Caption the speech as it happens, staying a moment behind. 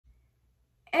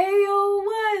Ayo,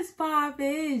 what's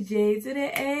poppin'? J to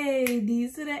the A, D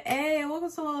to the A.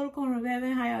 Welcome to my little corner of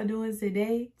heaven. How y'all doing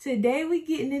today? Today we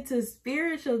getting into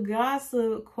spiritual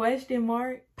gossip, question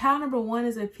mark. Pile number 1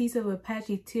 is a piece of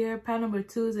Apache tear. Pile number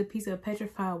 2 is a piece of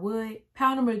petrified wood.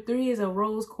 Pile number 3 is a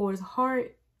rose quartz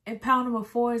heart. And pile number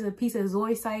 4 is a piece of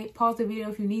zoisite. Pause the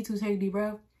video if you need to. Take a deep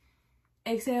breath.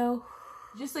 Exhale.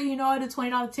 Just so you know, the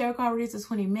 $20 tarot card reads is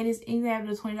 20 minutes. Even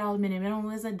after the $20 minute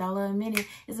minimum is $1 a minute.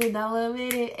 It's $1 a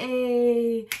minute.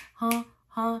 Hey,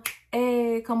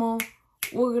 hey, come on.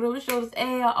 We're gonna show this.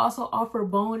 Hey, I also offer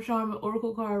bone charm and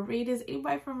oracle card readers.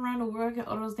 Anybody from around the world can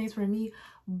order those things from me.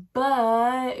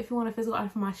 But if you want a physical item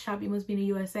from my shop, you must be in the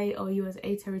USA or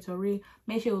USA territory.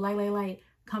 Make sure you like,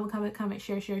 comment,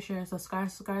 share,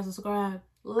 subscribe.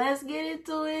 Let's get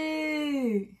into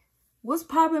it. What's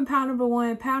poppin', pile number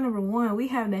 1? Pile number 1, we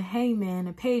have the Hangman,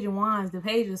 the Page of Wands, the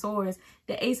Page of Swords,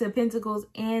 the Ace of Pentacles,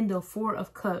 and the Four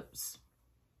of Cups.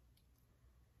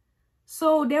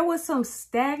 So there was some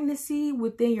stagnancy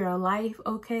within your life,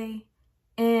 okay?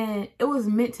 And it was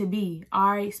meant to be,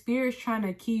 all right? Spirit's trying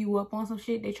to key you up on some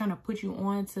shit. They're trying to put you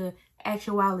on to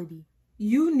actuality.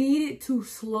 You needed to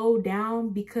slow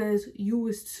down because you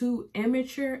was too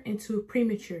immature and too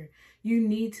premature. You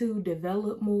need to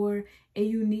develop more, and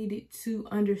you needed to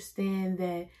understand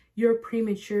that your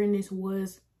prematureness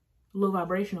was low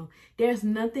vibrational. There's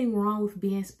nothing wrong with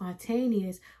being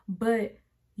spontaneous, but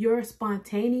your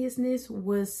spontaneousness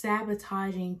was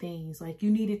sabotaging things. Like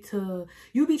you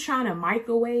be trying to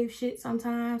microwave shit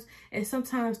sometimes, and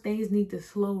sometimes things need to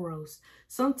slow roast.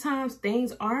 Sometimes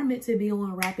things are meant to be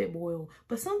on rapid boil,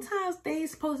 but sometimes things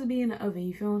supposed to be in the oven,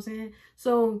 you feel what I'm saying?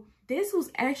 So this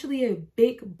was actually a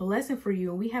big blessing for you.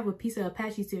 And we have a piece of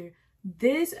Apache tear.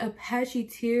 This Apache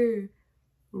tear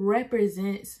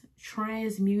represents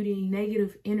transmuting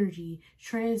negative energy,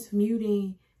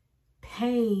 transmuting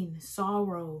pain,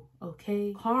 sorrow,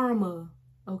 okay? Karma,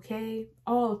 okay?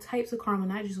 All types of karma,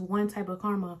 not just one type of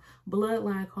karma.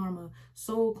 Bloodline karma,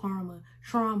 soul karma,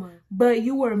 trauma. But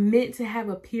you were meant to have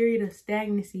a period of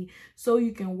stagnancy so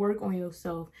you can work on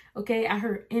yourself, okay? I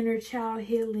heard inner child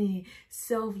healing,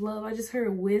 self-love. I just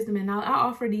heard wisdom, and I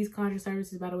offer these conjure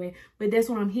services, by the way, but that's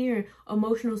what I'm hearing.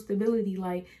 Emotional stability.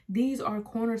 Like, these are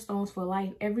cornerstones for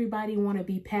life. Everybody want to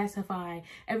be pacified.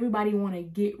 Everybody want to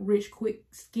get rich quick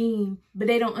scheme, but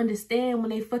they don't understand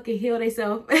when they fucking heal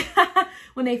themselves.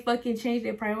 When they fucking change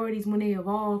their priorities, when they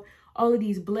evolve, all of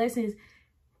these blessings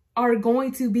are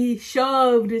going to be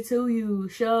shoved to you.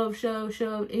 Shoved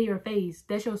in your face.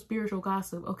 That's your spiritual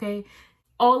gossip, okay?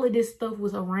 All of this stuff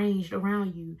was arranged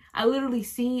around you. I literally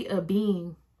see a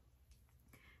being.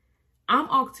 I'm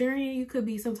Octarian. You could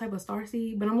be some type of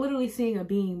starseed, but I'm literally seeing a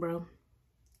being, bro.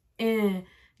 And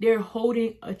they're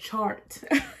holding a chart.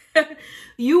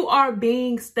 You are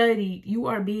being studied. You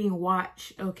are being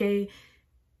watched, okay?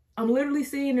 I'm literally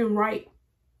seeing them right,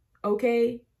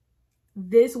 okay?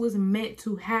 This was meant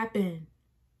to happen.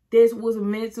 This was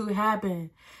meant to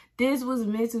happen. This was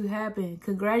meant to happen.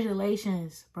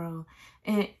 Congratulations, bro.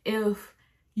 And if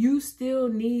you still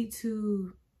need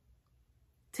to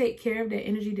take care of that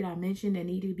energy that I mentioned that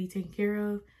needed to be taken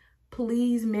care of,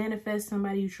 please manifest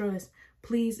somebody you trust.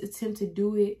 Please attempt to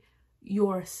do it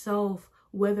yourself,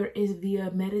 whether it's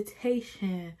via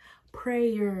meditation,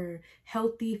 prayer,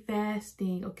 healthy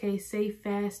fasting, okay, safe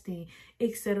fasting,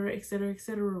 etc.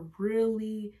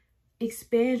 Really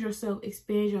expand yourself,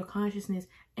 expand your consciousness,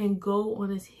 and go on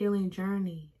this healing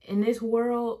journey. In this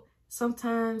world,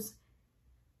 sometimes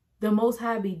the Most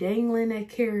High be dangling that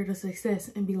carrot of success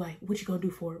and be like, what you gonna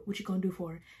do for it? What you gonna do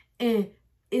for it? And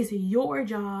it's your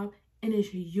job and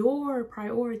it's your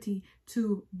priority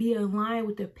to be aligned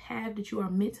with the path that you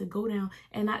are meant to go down,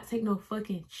 and not take no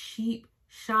fucking cheap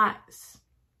shots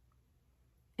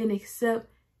and accept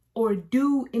or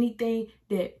do anything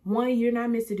that, 1, you're not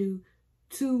meant to do,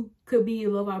 2, could be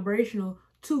low vibrational,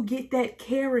 to get that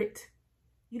carrot.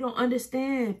 You don't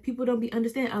understand. People don't be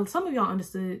understand. Some of y'all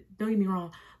understood, don't get me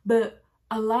wrong, but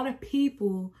a lot of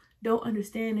people don't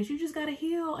understand that you just gotta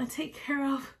heal and take care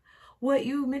of what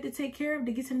you meant to take care of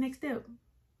to get to the next step.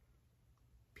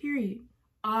 Period.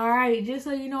 All right, just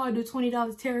so you know, I do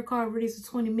 $20 tarot card readings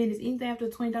for 20 minutes. Even after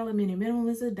the $20 minute minimum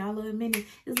is $1 a minute.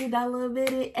 It's $1 a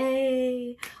minute.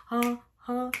 Hey,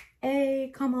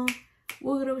 hey, come on.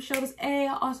 We're gonna show this. Hey,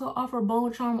 I also offer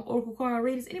bone charm, oracle card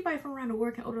readings. Anybody from around the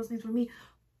world can order those things from me.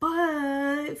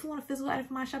 But if you want a physical item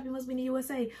from my shop, you must be in the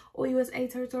USA or USA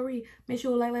territory. Make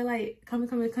sure you like,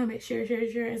 comment, share,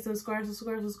 and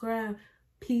subscribe.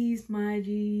 Peace, my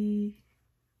G.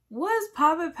 What's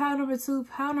poppin', pile number 2?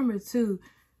 Pile number 2.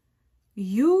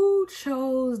 You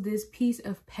chose this piece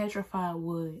of petrified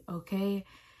wood, okay?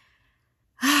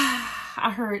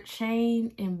 I heard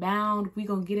chained and bound. We're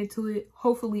going to get into it.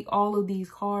 Hopefully all of these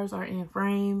cards are in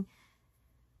frame.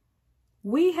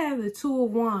 We have the Two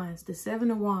of Wands, the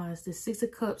Seven of Wands, the Six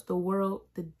of Cups, the World,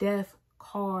 the Death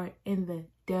card, and the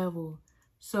Devil.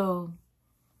 So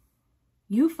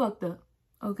you fucked up,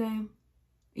 okay?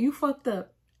 You fucked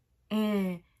up.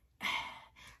 And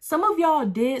some of y'all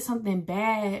did something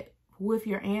bad with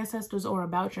your ancestors or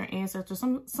about your ancestors.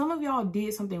 Some of y'all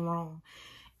did something wrong.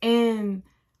 And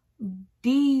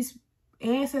these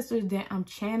ancestors that I'm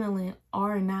channeling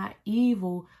are not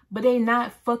evil, but they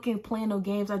not fucking playing no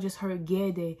games. I just heard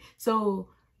Gede. So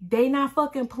they not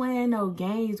fucking playing no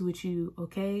games with you,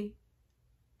 okay?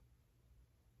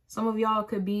 Some of y'all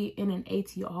could be in an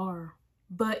ATR,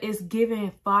 but it's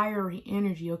giving fiery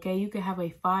energy, okay? You could have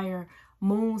a fire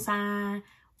moon sign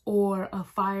or a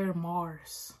fire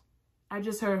Mars. I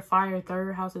just heard fire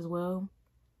third house as well.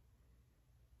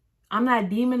 I'm not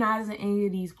demonizing any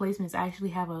of these placements. I actually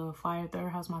have a fire third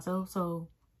house myself, so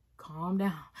calm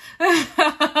down.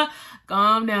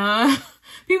 Calm down.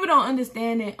 People don't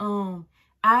understand that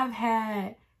I've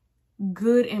had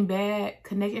good and bad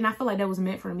connection. I feel like that was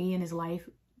meant for me in this life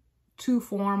to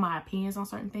form my opinions on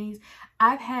certain things.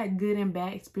 I've had good and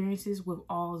bad experiences with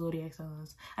all zodiac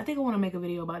signs. I think I want to make a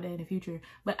video about that in the future.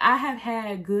 But I have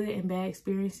had good and bad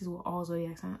experiences with all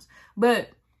zodiac signs. But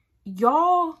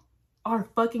y'all are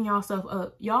fucking yourself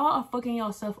up. Y'all are fucking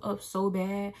yourself up so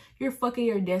bad. You're fucking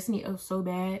your destiny up so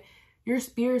bad. Your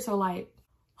spirits are like,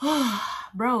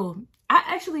 bro, I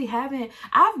actually haven't.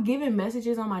 I've given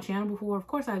messages on my channel before. Of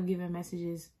course, I've given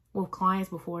messages with clients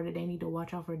before that they need to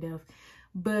watch out for death.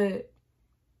 But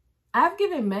I've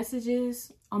given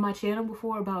messages on my channel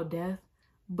before about death.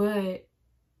 But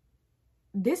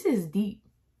this is deep.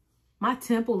 My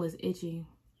temple is itchy.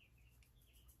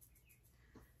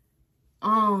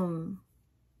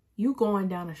 You going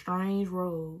down a strange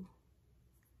road.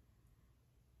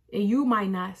 And you might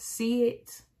not see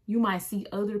it. You might see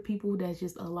other people that's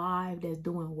just alive, that's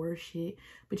doing worse shit.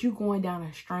 But you going down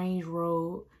a strange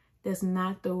road. That's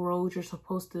not the road you're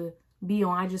supposed to be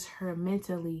on. I just heard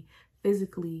mentally,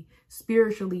 physically,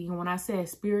 spiritually. And when I said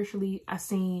spiritually, I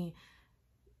seen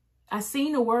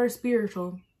the word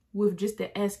spiritual with just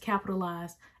the S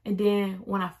capitalized. And then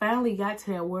when I finally got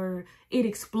to that word, it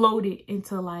exploded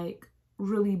into like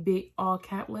really big all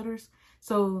cap letters.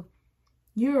 So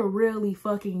you're really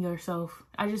fucking yourself.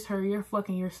 I just heard you're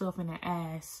fucking yourself in the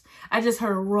ass. I just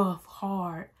heard rough,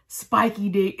 hard, spiky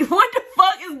dick. What the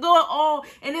fuck is going on?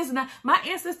 And it's not, my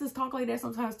ancestors talk like that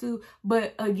sometimes too.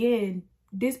 But again,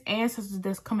 this ancestors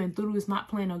that's coming through is not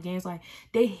playing no games. Like,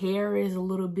 their hair is a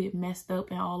little bit messed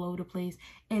up and all over the place.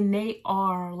 And they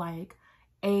are like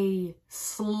a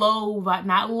slow,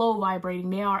 not low vibrating.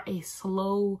 They are a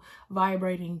slow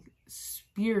vibrating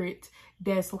spirit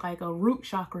that's like a root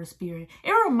chakra spirit.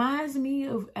 It reminds me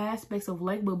of aspects of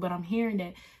Legba, but I'm hearing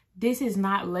that this is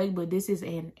not Legba. This is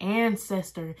an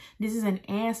ancestor. This is an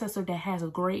ancestor that has a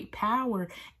great power,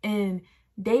 and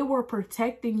they were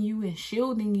protecting you and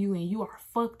shielding you, and you are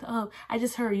fucked up. I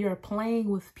just heard you're playing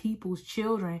with people's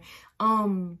children.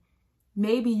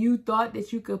 Maybe you thought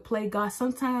that you could play God.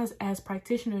 Sometimes as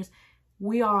practitioners,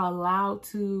 we are allowed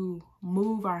to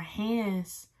move our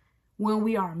hands when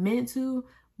we are meant to,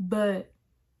 but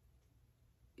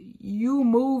you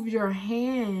move your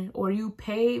hand or you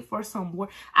paid for some work.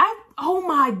 Oh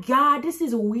my God, this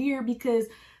is weird because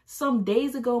some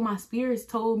days ago, my spirits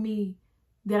told me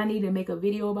that I need to make a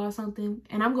video about something,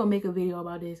 and I'm going to make a video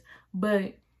about this,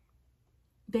 but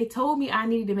they told me I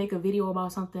needed to make a video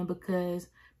about something because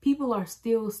people are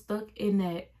still stuck in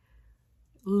that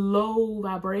low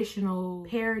vibrational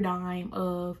paradigm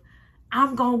of,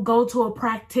 I'm going to go to a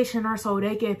practitioner so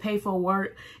they can pay for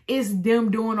work. It's them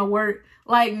doing the work.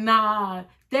 Like, nah,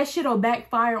 that shit will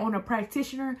backfire on a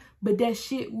practitioner, but that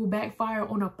shit will backfire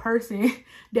on a person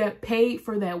that paid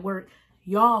for that work.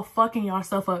 Y'all fucking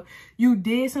yourself up. You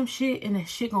did some shit and that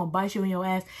shit gonna bite you in your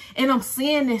ass. And I'm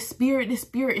seeing this spirit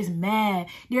is mad.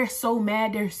 They're so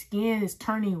mad their skin is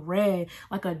turning red,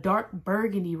 like a dark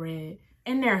burgundy red.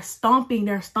 And they're stomping.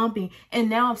 And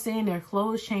now I'm seeing their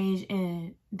clothes change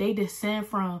and they descend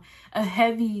from a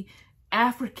heavy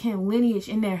African lineage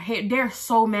in their hair. They're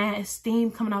so mad. Steam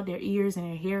coming out their ears and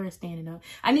their hair is standing up.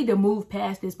 I need to move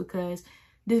past this because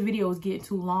this video is getting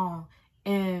too long.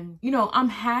 And, you know, I'm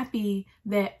happy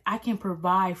that I can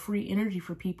provide free energy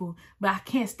for people, but I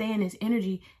can't stay in this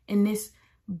energy in this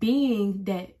being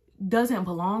that doesn't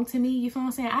belong to me. You feel what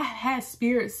I'm saying? I had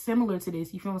spirits similar to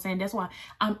this. You feel what I'm saying? That's why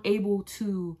I'm able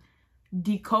to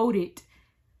decode it,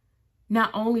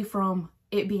 not only from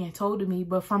it being told to me,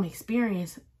 but from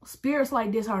experience. Spirits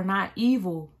like this are not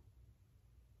evil.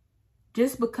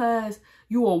 Just because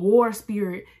you a war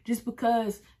spirit, just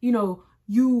because, you know,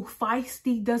 you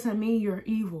feisty doesn't mean you're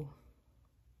evil.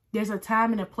 There's a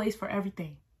time and a place for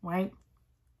everything, right?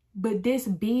 But this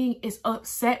being is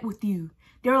upset with you.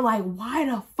 They're like, why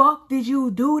the fuck did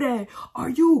you do that? Are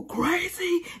you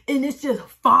crazy? And it's just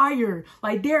fire.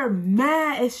 Like, they're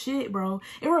mad as shit, bro.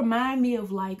 It reminds me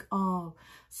of like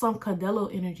some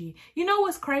Canelo energy. You know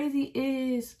what's crazy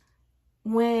is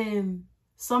when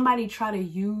somebody try to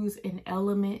use an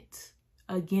element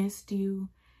against you,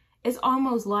 it's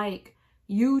almost like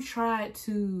you tried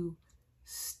to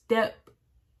step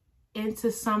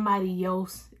into somebody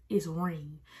else's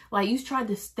ring. Like, you tried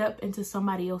to step into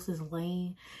somebody else's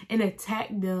lane and attack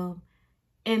them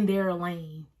in their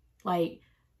lane. Like,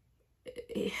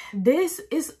 this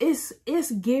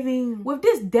is giving, with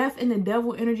this death and the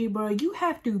devil energy, bro, you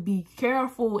have to be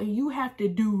careful and you have to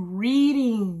do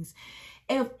readings.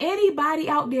 If anybody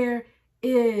out there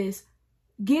is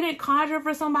getting conjured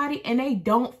for somebody and they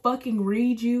don't fucking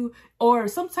read you, or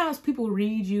sometimes people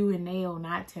read you and they'll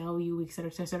not tell you, etc,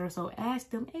 etc. So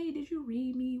ask them, hey, did you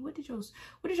read me? What did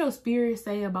your spirit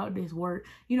say about this work?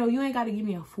 You know, you ain't got to give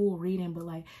me a full reading, but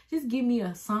like, just give me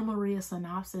a summary, a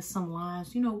synopsis, some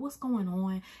lines, you know, what's going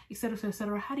on, etc,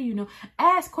 etc. How do you know?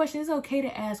 Ask questions. It's okay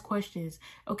to ask questions,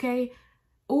 okay?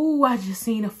 Ooh, I just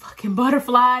seen a fucking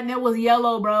butterfly and that was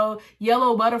yellow, bro.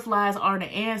 Yellow butterflies are the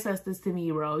ancestors to me,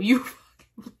 bro. You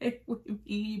play with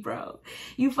me, bro.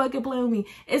 You fucking play with me.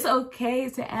 It's okay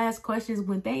to ask questions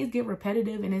when things get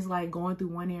repetitive and it's like going through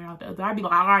one ear and out the other. I'd be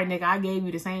like, all right, nigga, I gave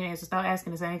you the same answer. Stop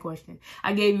asking the same question.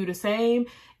 I gave you the same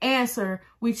answer.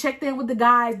 We checked in with the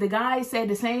guys. The guys said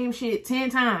the same shit 10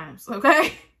 times,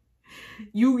 okay?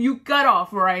 You cut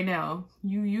off right now.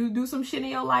 You do some shit in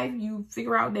your life, you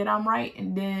figure out that I'm right,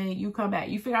 and then you come back.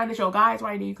 You figure out that your guy's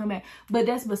right, then you come back. But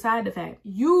that's beside the fact.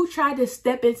 You try to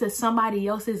step into somebody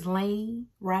else's lane,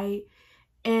 right?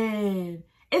 And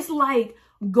it's like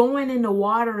going in the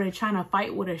water and trying to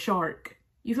fight with a shark.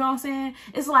 You feel what I'm saying?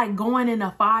 It's like going in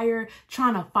a fire,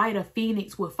 trying to fight a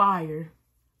phoenix with fire.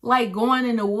 Like going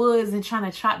in the woods and trying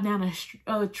to chop down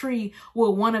a tree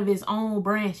with one of its own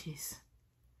branches.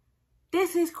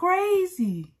 This is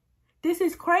crazy. This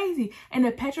is crazy. And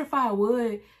the petrified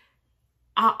wood,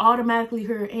 I automatically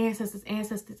hear ancestors,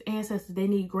 ancestors, ancestors. They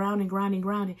need grounding, grounding,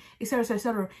 grounding, etc, etc,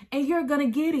 etc. And you're going to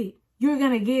get it. You're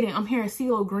going to get it. I'm hearing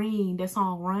CeeLo Green, that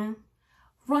song, Run.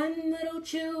 Run, little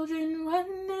children,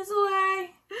 run this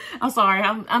way. I'm sorry.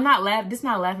 I'm not laughing. This is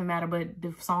not a laughing matter, but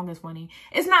the song is funny.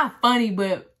 It's not funny,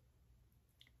 but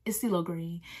it's CeeLo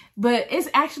Green, but it's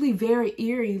actually very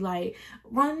eerie. Like,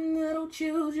 run, little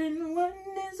children, run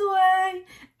this way.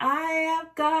 I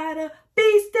have gotta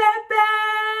be step back.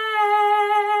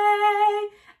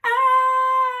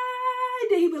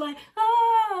 Then he be like, oh.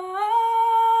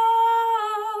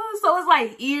 So it's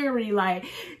like eerie. Like,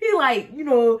 he like, you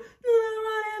know,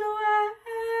 running away.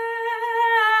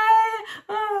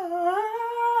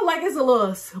 Oh. Like, it's a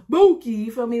little spooky.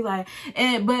 You feel me? Like,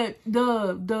 but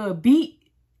the beat.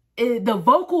 The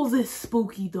vocals is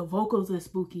spooky. The vocals is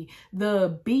spooky.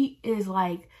 The beat is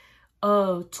like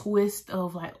a twist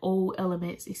of like old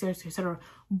elements, etc, etc.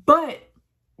 But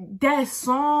that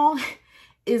song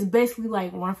is basically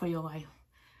like Run for Your Life.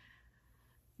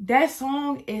 That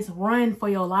song is Run for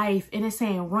Your Life. And it's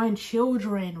saying, run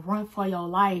children, run for your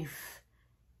life.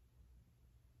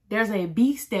 There's a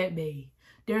beast at bay.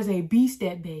 There's a beast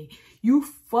at bay. You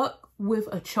fuck with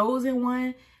a chosen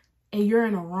one and you're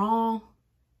in the wrong.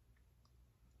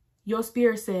 Your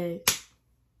spirit said,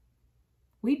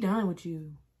 we done with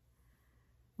you.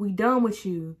 We done with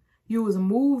you. You was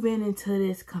moving into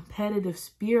this competitive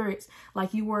spirits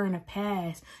like you were in the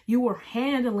past. You were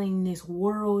handling this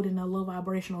world in a low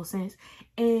vibrational sense.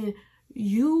 And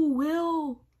you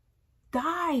will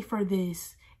die for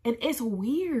this. And it's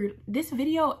weird. This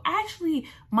video actually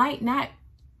might not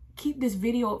keep this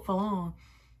video up for long.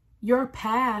 Your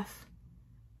path,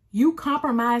 you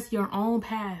compromise your own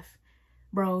path.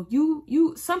 Bro,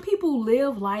 some people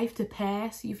live life to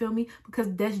pass, you feel me?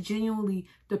 Because that's genuinely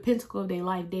the pinnacle of their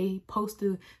life. They supposed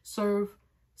to serve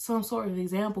some sort of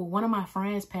example. One of my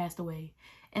friends passed away.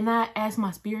 And I asked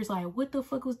my spirits, like, what the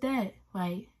fuck was that?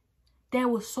 Like, that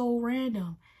was so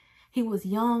random. He was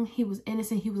young. He was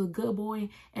innocent. He was a good boy.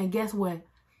 And guess what?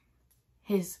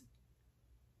 His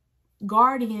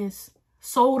guardians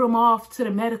sold him off to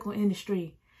the medical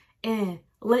industry and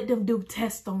let them do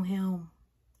tests on him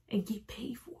and get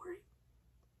paid for it.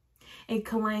 And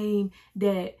claim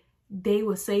that they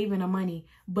were saving the money.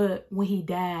 But when he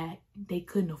died, they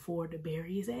couldn't afford to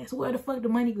bury his ass. Where the fuck the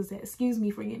money was at? Excuse me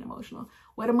for getting emotional.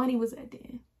 Where the money was at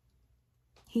then?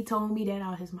 He told me that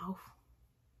out of his mouth.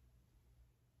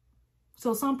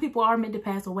 So some people are meant to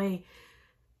pass away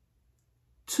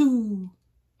to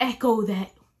echo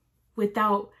that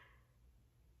without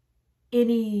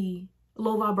any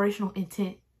low vibrational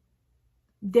intent.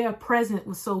 Their presence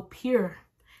was so pure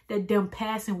that them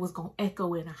passing was going to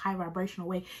echo in a high vibrational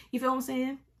way. You feel what I'm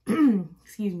saying?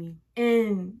 Excuse me.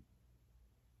 And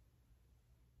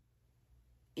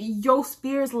your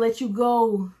spirits let you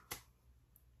go.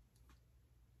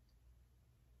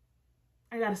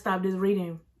 I got to stop this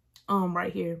reading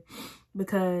right here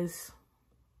because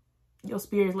your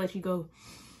spirits let you go.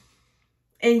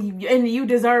 And you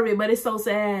deserve it, but it's so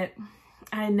sad.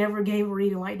 I never gave a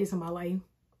reading like this in my life.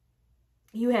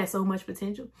 You had so much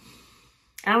potential.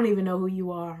 I don't even know who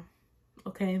you are,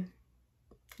 okay?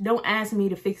 Don't ask me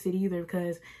to fix it either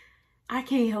because I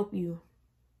can't help you.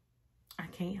 I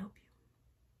can't help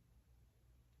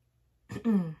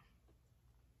you.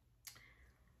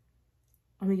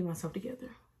 Let me get myself together.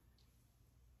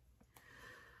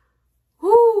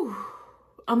 Whoo!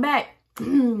 I'm back.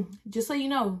 Just so you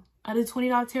know, I do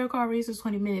 $20 tarot card reads for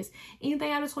 20 minutes.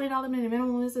 Anything out of $20 a minute,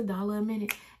 minimum is $1 a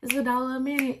minute. It's $1 a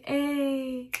minute.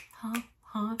 Hey,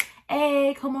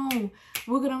 hey, come on.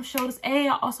 Look at them shoulders. Hey,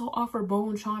 I also offer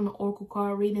bone charm and oracle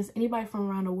card readings. Anybody from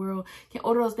around the world can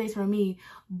order those things from me.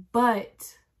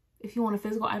 But if you want a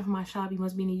physical item from my shop, you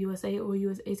must be in the USA or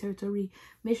USA territory.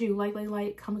 Make sure you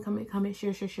like, comment,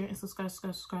 share, and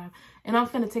subscribe. And I'm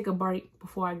finna take a break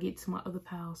before I get to my other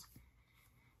pals.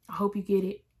 I hope you get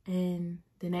it in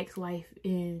the next life.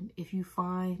 And if you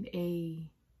find a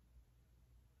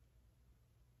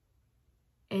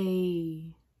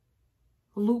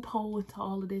loophole into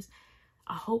all of this,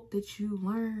 I hope that you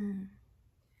learn.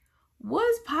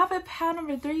 What's poppin'? Pound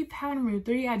number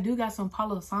three. I do got some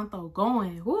Palo Santo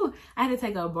going. Woo! I had to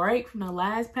take a break from the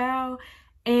last pal.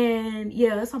 And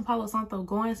yeah, there's some Palo Santo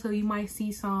going. So you might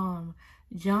see some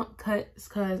jump cuts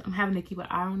because I'm having to keep an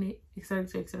eye on it,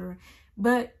 etc., etc.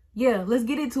 But yeah, let's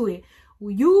get into it.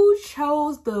 You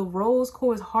chose the rose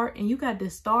quartz heart and you got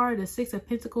the star, the 6 of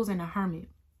pentacles, and the hermit.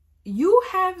 You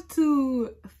have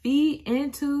to feed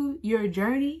into your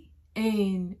journey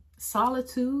in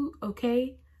solitude,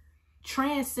 okay?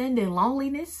 Transcending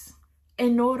loneliness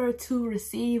in order to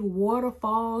receive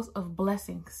waterfalls of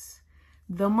blessings.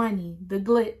 The money, the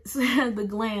glitz, the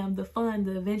glam, the fun,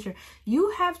 the adventure.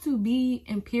 You have to be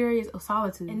in periods of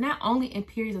solitude. And not only in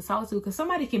periods of solitude, because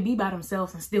somebody can be by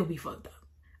themselves and still be fucked up.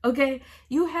 Okay?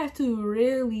 You have to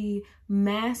really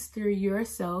master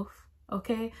yourself.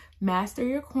 Okay? Master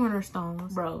your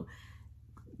cornerstones. Bro,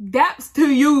 that's to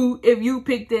you if you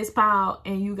pick this pile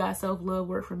and you got self-love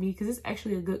work from me, because it's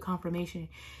actually a good confirmation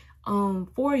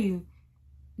for you.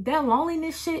 That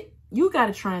loneliness shit, you got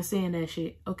to transcend that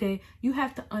shit, okay? You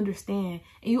have to understand.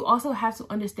 And you also have to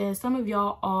understand some of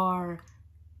y'all are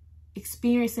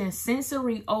experiencing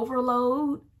sensory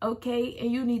overload, okay?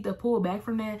 And you need to pull back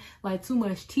from that, like too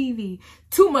much TV,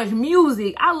 too much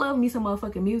music. I love me some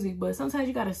motherfucking music, but sometimes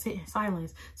you gotta sit in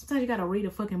silence. Sometimes you gotta read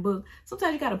a fucking book.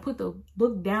 Sometimes you gotta put the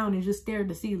book down and just stare at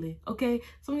the ceiling, okay?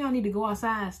 Some of y'all need to go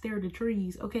outside, stare at the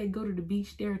trees, okay? Go to the beach,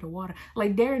 stare at the water.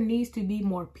 Like, there needs to be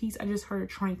more peace. I just heard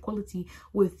tranquility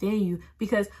within you,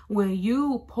 because when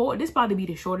you pour, this about to be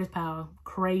the shortest power,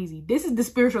 crazy. This is the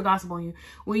spiritual gospel on you.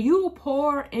 When you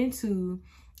pour into,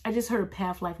 I just heard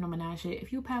Path Life number 9 shit.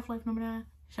 If you Path Life number 9,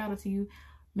 shout out to you.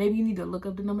 Maybe you need to look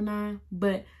up the number 9,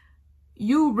 but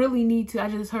you really need to. I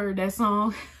just heard that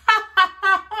song.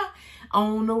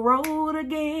 On the road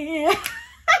again. And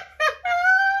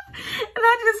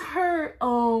I just heard,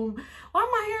 why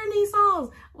am I hearing these songs?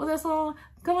 What's that song?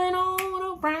 Coming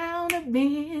on around the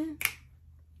bend.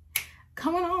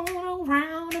 Coming on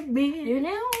around the bend.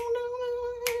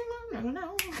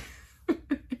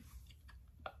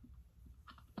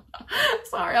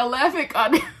 Sorry, I'm laughing.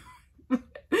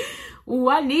 Ooh,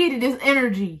 I needed this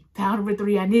energy. Power number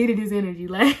 3, I needed this energy.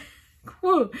 Like,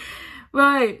 whew.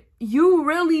 Like, you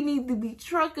really need to be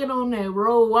trucking on that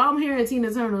road. I'm hearing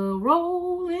Tina Turner,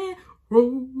 rolling,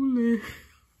 rolling.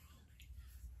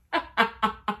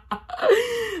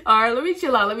 All right, let me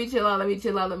chill out. I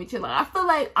feel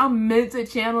like I'm meant to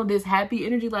channel this happy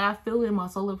energy. Like, I feel it in my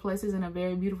solar plexus in a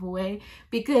very beautiful way.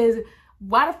 Because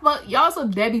why the fuck y'all so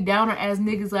Debbie Downer ass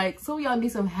niggas? Like, some of y'all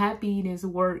need some happiness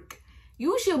work.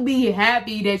 You should be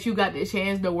happy that you got the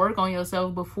chance to work on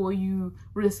yourself before you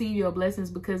receive your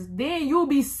blessings, because then you'll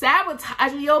be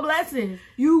sabotaging your blessings.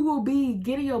 You will be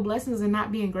getting your blessings and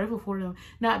not being grateful for them,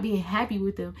 not being happy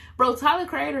with them. Bro, Tyler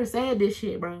Creator said this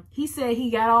shit, bro. He said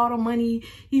he got all the money.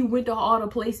 He went to all the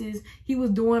places. He was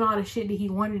doing all the shit that he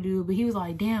wanted to do. But he was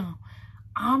like, damn,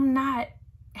 I'm not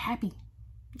happy.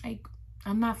 Like,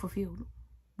 I'm not fulfilled.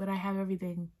 But I have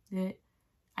everything that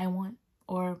I want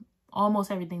or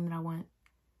almost everything that I want.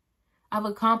 I've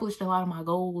accomplished a lot of my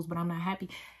goals, but I'm not happy.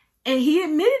 And he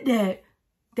admitted that.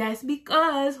 That's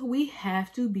because we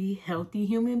have to be healthy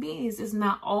human beings. It's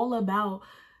not all about,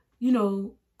 you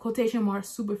know, quotation marks,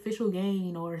 superficial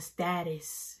gain or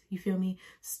status. You feel me?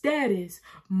 Status,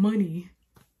 money,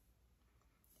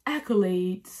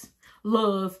 accolades,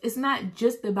 love. It's not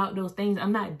just about those things.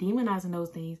 I'm not demonizing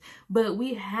those things, but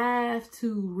we have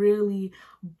to really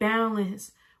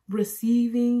balance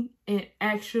receiving and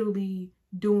actually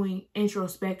doing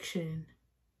introspection.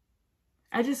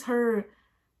 I just heard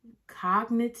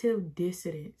cognitive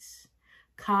dissonance,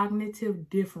 cognitive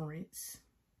difference.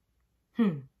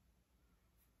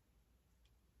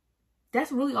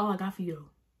 That's really all I got for you though.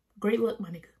 Great luck, my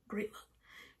nigga. Great luck.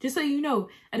 Just so you know,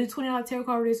 I do $20 tarot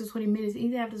card readings for 20 minutes.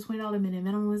 Even after the $20 a minute,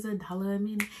 minimum is $1 a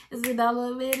minute. It's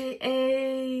 $1 a minute.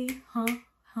 Hey,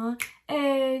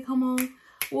 hey, come on.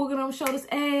 Walking on shoulders.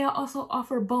 Hey, I also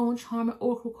offer bone charm and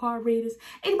oracle card readings.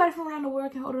 Anybody from around the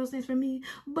world can order those things for me.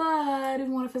 But if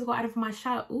you want a physical item from my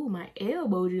shop, ooh, my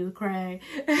elbow just cried.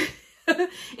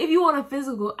 If you want a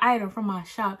physical item from my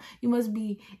shop, you must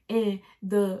be in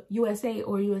the USA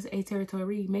or USA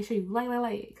territory. Make sure you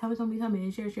like,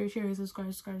 comment, share,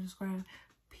 subscribe.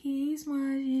 Peace,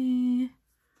 Magick.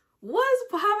 What's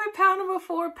poppin', pound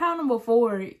number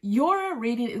four? Your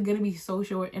reading is gonna be so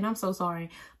short, and I'm so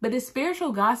sorry, but it's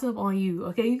spiritual gossip on you.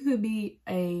 Okay, you could be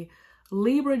a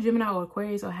Libra, Gemini, or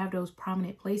Aquarius, or have those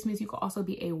prominent placements. You could also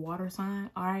be a water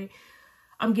sign. All right.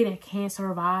 I'm getting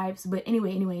Cancer vibes, but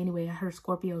anyway, I heard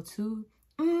Scorpio too.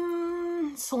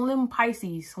 Slim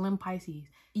Pisces.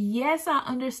 Yes, I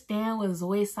understand what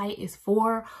Zoisite is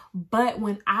for, but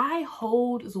when I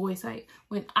hold Zoisite,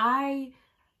 when I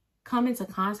come into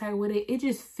contact with it, it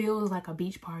just feels like a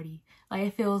beach party. Like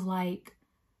it feels like,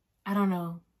 I don't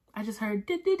know. I just heard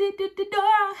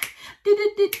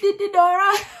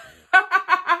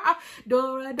Dora,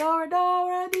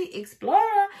 Dora, the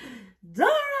Explorer, Dora.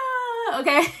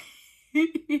 Okay.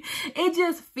 It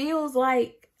just feels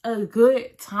like a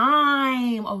good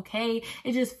time. Okay.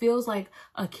 It just feels like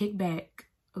a kickback.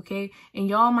 Okay. And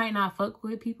y'all might not fuck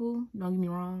with people. Don't get me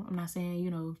wrong. I'm not saying,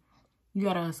 you know, you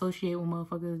gotta associate with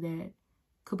motherfuckers that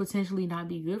could potentially not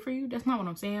be good for you. That's not what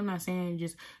I'm saying. I'm not saying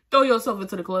just throw yourself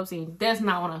into the club scene. That's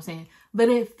not what I'm saying. But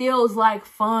it feels like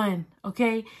fun.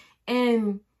 Okay.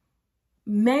 And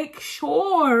make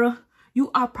sure you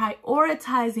are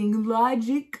prioritizing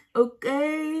logic,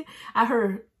 okay? I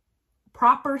heard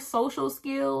proper social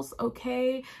skills,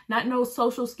 okay? Not no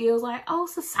social skills like, oh,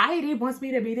 society wants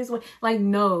me to be this way. Like,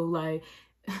 no, like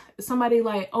somebody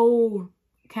like, oh,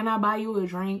 can I buy you a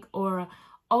drink? Or,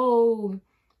 oh,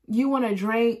 you want a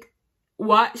drink?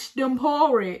 Watch them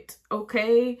pour it,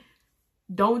 okay?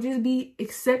 Don't just be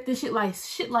accepting shit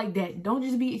like that. Don't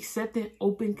just be accepting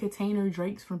open container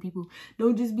drinks from people.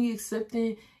 Don't just be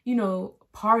accepting, you know,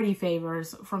 party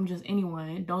favors from just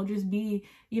anyone. Don't just be,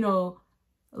 you know,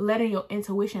 letting your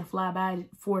intuition fly by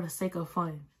for the sake of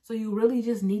fun. So you really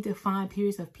just need to find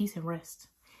periods of peace and rest.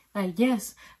 Like,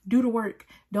 yes, do the work.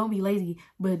 Don't be lazy,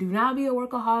 but do not be a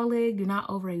workaholic. Do not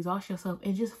overexhaust yourself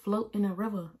and just float in the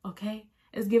river, okay?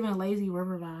 It's giving lazy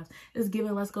river vibes. It's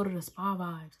giving let's go to the spa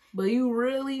vibes. But you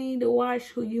really need to watch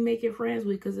who you make your friends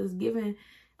with, because it's giving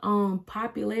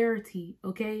popularity,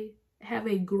 okay? Have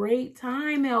a great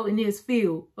time out in this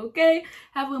field, okay?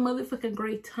 Have a motherfucking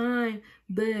great time,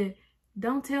 but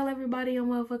don't tell everybody your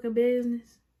motherfucking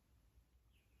business.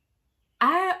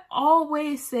 I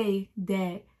always say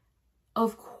that,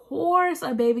 of course,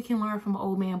 a baby can learn from an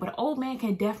old man, but an old man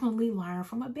can definitely learn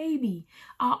from a baby.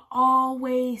 I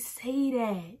always say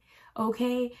that,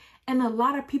 okay? And a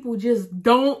lot of people just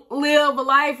don't live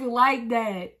life like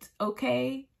that,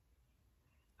 okay?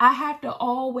 I have to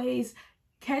always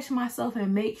catch myself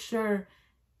and make sure,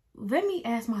 let me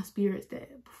ask my spirits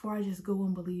that before I just go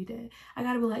and believe that. I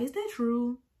gotta be like, is that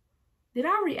true? Did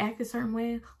I react a certain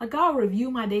way? Like, I'll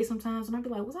review my day sometimes and I'll be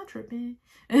like, was I tripping?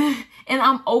 And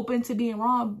I'm open to being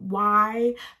wrong.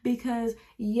 Why? Because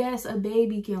yes, a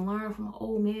baby can learn from an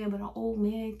old man, but an old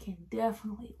man can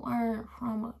definitely learn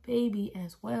from a baby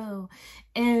as well.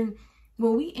 And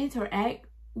when we interact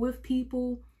with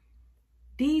people,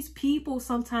 these people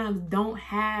sometimes don't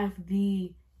have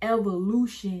the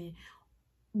evolution,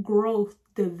 growth,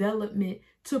 development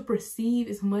to perceive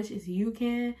as much as you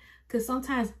can. Because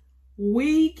sometimes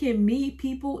we can meet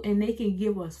people and they can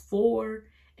give us 4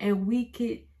 and we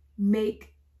could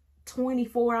make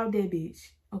 24 out that bitch.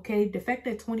 Okay, the fact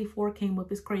that 24 came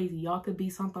up is crazy. Y'all could be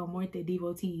Santa Muerte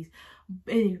devotees.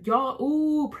 And y'all,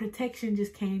 ooh, protection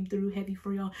just came through heavy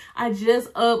for y'all. I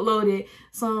just uploaded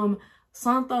some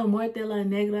Santa Muerte la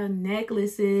Negra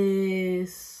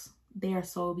necklaces. They are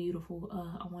so beautiful.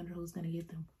 I wonder who's gonna get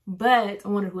them. But I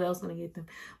wonder who else gonna get them.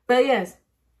 But yes,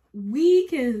 we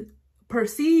can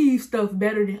perceive stuff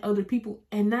better than other people,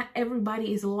 and not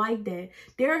everybody is like that.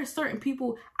 There are certain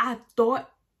people I thought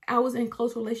I was in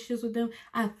close relationships with them.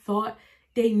 I thought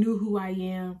they knew who I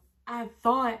am. I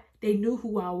thought they knew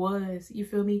who I was. You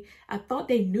feel me? I thought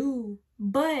they knew,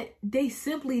 but they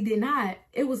simply did not.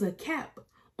 It was a cap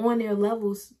on their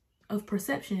levels of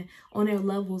perception, on their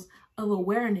levels of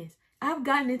awareness. I've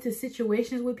gotten into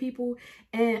situations with people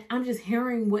and I'm just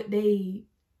hearing what they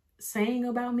saying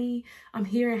about me. I'm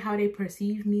hearing how they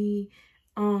perceive me,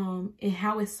 and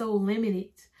how it's so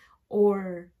limited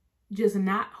or just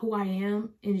not who I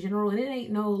am in general. And it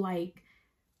ain't no like,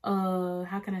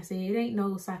 how can I say it? It ain't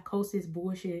no psychosis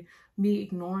bullshit, me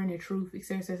ignoring the truth,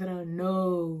 etc., etc.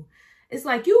 No, it's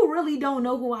like, you really don't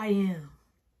know who I am.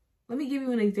 Let me give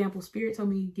you an example. Spirit told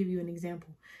me to give you an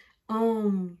example.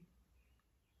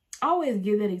 I always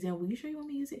give that example. You sure you want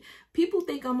me to use it? People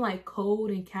think I'm like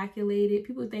cold and calculated.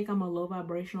 People think I'm a low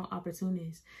vibrational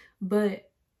opportunist,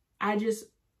 but I just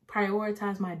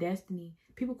prioritize my destiny.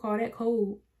 People call that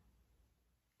cold.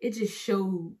 It just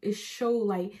showed. It showed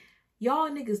like,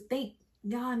 y'all niggas think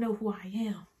y'all know who I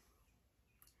am,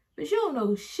 but you don't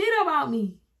know shit about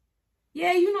me.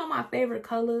 Yeah, you know my favorite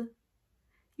color.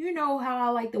 You know how I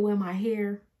like to wear my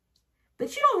hair,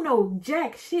 but you don't know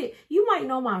jack shit. You might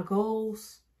know my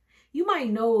goals. You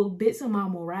might know bits of my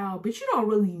morale, but you don't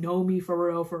really know me for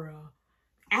real,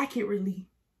 accurately,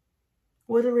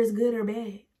 whether it's good or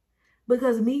bad.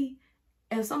 Because me,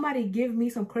 if somebody give me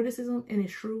some criticism and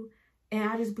it's true, and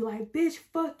I just be like, bitch,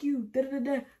 fuck you,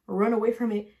 run away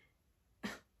from it,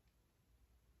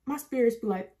 my spirits be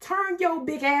like, turn your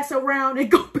big ass around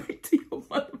and go back to your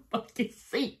motherfucking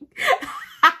seat.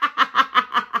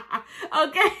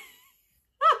 Okay?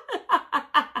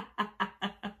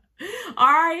 All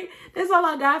right, that's all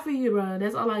I got for you, bro.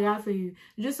 That's all I got for you.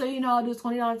 Just so you know, I do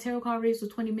 $20 tarot card reads for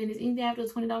 20 minutes. Anything after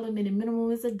 $20 a minute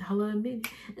minimum is $1 a minute.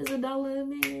 It's $1 a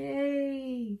minute.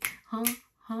 Hey,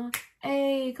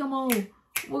 hey, come on.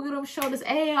 We'll get them shoulders.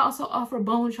 Hey, I also offer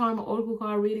bone charm or oracle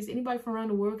card readings. Anybody from around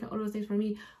the world can order those things from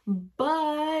me.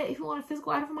 But if you want a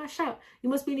physical item from my shop, you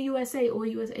must be in the USA or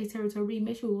USA territory.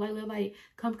 Make sure you like,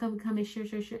 come, and share,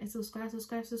 and subscribe.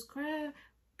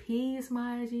 Peace,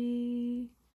 my G.